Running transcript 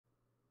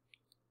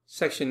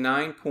Section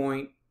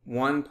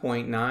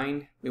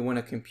 9.1.9, we want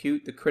to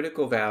compute the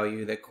critical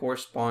value that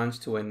corresponds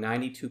to a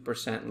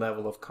 92%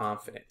 level of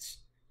confidence.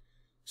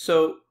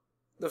 So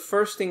the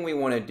first thing we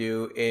want to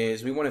do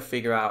is we want to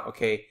figure out,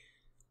 okay,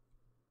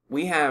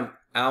 we have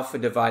alpha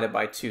divided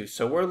by 2,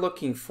 so we're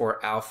looking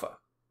for alpha.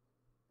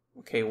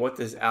 Okay, what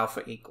does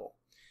alpha equal?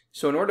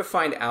 So in order to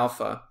find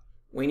alpha,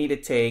 we need to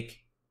take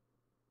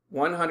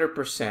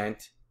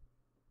 100%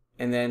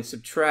 and then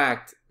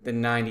subtract the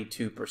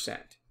 92%.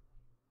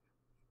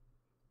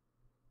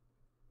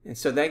 And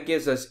so that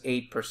gives us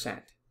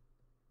 8%.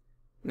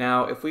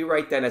 Now, if we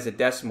write that as a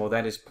decimal,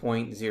 that is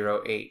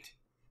 0.08.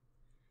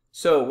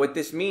 So what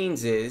this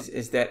means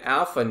is that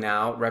alpha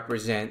now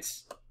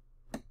represents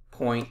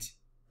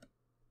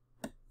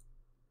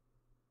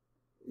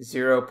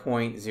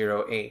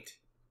 0.08.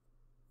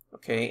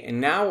 Okay, and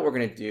now what we're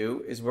going to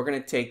do is we're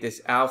going to take this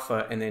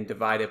alpha and then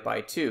divide it by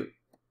 2.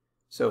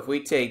 So if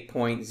we take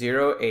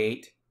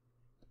 0.08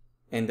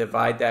 and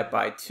divide that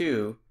by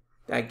 2,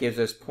 that gives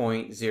us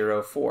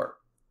 0.04.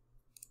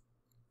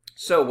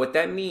 So what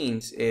that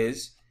means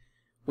is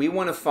we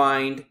want to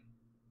find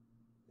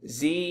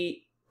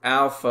z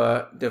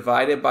alpha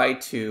divided by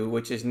 2,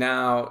 which is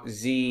now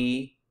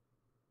z,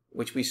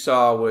 which we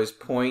saw was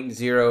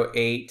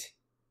 0.08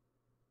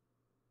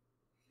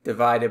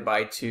 divided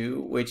by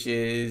 2, which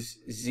is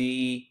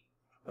z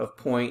of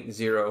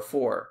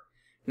 0.04.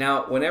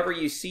 Now, whenever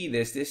you see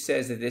this, this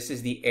says that this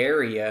is the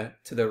area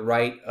to the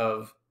right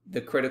of the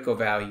critical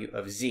value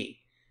of z.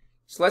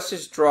 So let's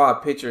just draw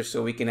a picture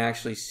so we can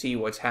actually see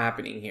what's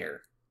happening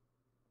here.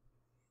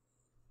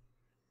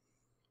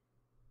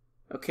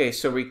 Okay,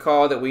 so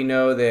recall that we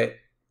know that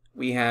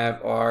we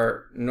have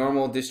our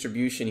normal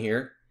distribution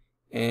here,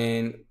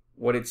 and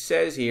what it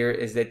says here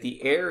is that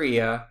the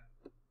area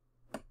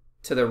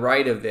to the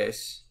right of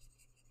this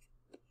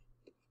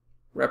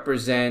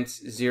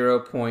represents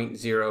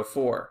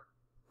 0.04.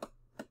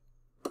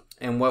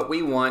 And what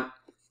we want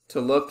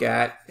to look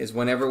at is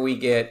whenever we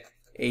get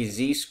a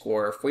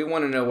z-score, if we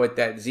want to know what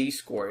that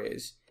z-score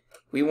is,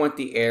 we want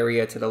the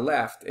area to the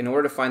left. In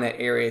order to find that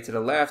area to the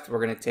left,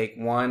 we're going to take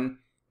 1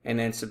 and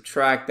then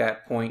subtract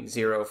that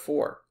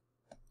 0.04.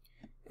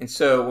 And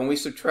so when we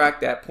subtract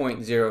that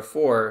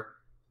 0.04,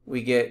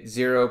 we get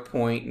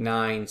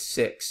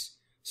 0.96.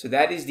 So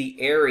that is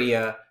the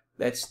area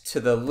that's to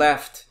the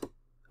left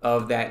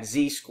of that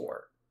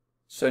z-score.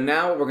 So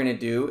now what we're going to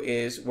do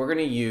is we're going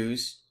to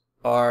use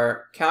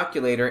our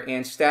calculator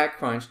and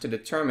StatCrunch to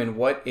determine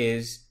what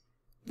is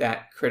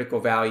that critical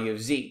value of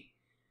z.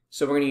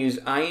 So we're going to use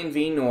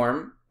INV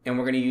norm, and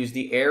we're going to use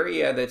the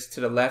area that's to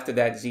the left of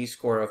that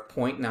z-score of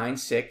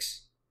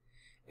 0.96.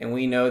 And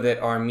we know that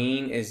our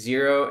mean is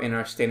 0 and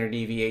our standard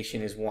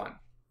deviation is 1.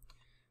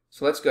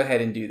 So let's go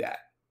ahead and do that.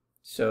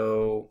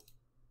 So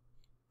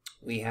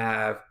we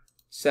have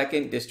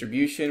second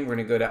distribution. We're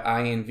going to go to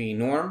INV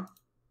norm.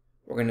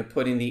 We're going to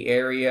put in the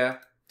area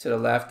to the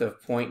left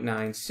of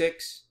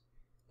 0.96.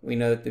 We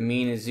know that the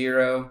mean is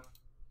 0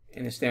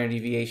 and the standard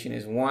deviation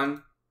is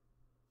 1.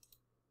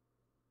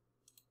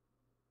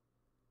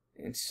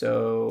 And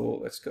so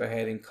let's go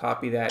ahead and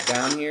copy that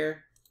down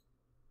here.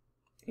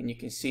 And you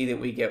can see that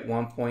we get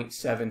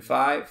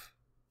 1.75.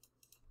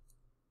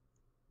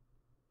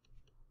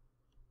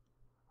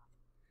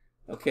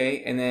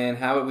 Okay, and then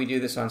how would we do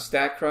this on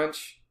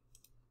StatCrunch?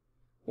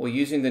 Well,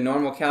 using the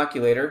normal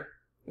calculator,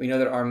 we know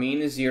that our mean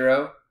is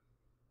 0,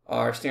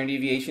 our standard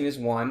deviation is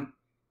 1,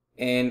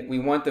 and we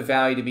want the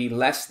value to be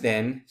less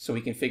than, so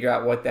we can figure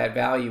out what that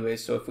value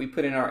is. So if we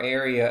put in our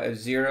area of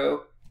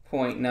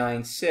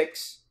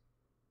 0.96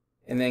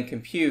 and then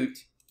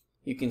compute,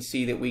 you can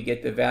see that we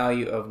get the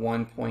value of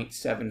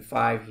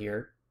 1.75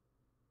 here.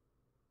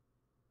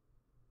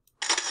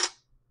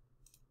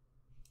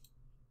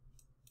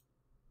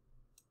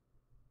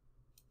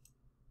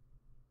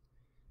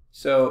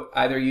 So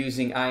either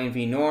using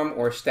INV norm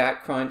or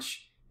StatCrunch,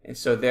 and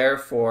so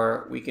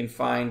therefore we can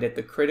find that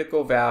the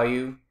critical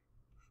value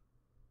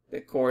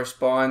that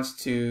corresponds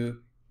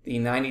to the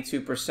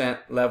 92%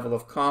 level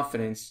of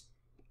confidence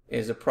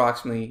is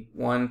approximately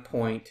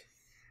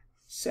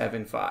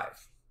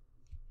 1.75.